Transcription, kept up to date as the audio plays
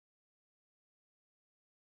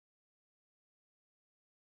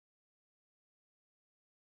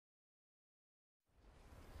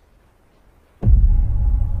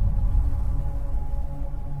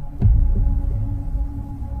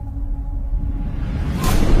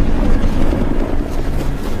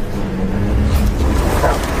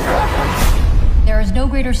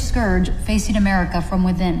greater scourge facing America from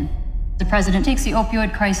within. The president takes the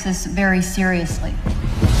opioid crisis very seriously.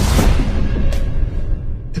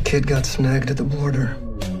 The kid got snagged at the border.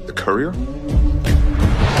 The courier?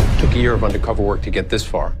 Took a year of undercover work to get this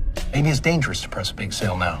far. Maybe it's dangerous to press a big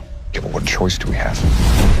sale now. Yeah, but what choice do we have?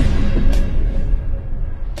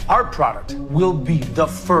 Our product will be the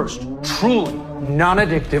first truly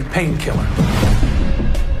non-addictive painkiller.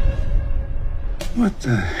 What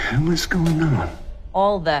the hell is going on?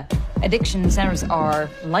 All the addiction centers are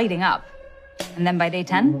lighting up. And then by day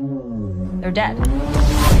 10, they're dead.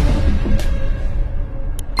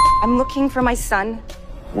 I'm looking for my son.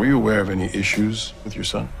 Were you aware of any issues with your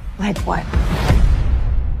son? Like what?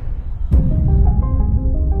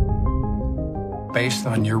 Based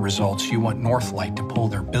on your results, you want Northlight to pull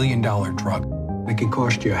their billion-dollar drug. It can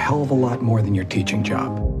cost you a hell of a lot more than your teaching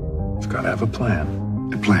job. You've got to have a plan.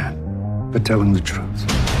 A plan for telling the truth.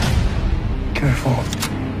 Careful.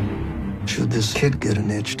 Should this kid get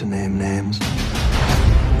an itch to name names,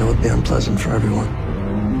 that would be unpleasant for everyone.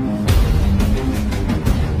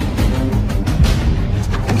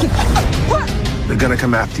 They're gonna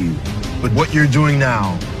come after you. But what you're doing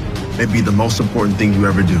now may be the most important thing you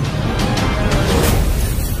ever do.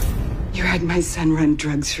 You had my son run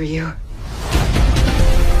drugs for you.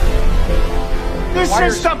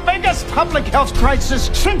 This is the biggest public health crisis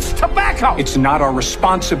since tobacco. It's not our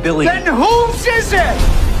responsibility. Then whose is it?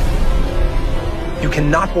 You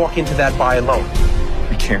cannot walk into that buy alone.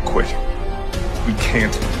 We can't quit. We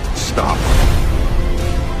can't stop.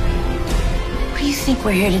 What do you think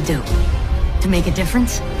we're here to do? To make a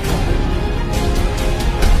difference?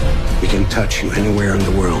 We can touch you anywhere in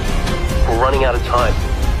the world. We're running out of time.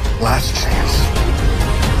 Last chance.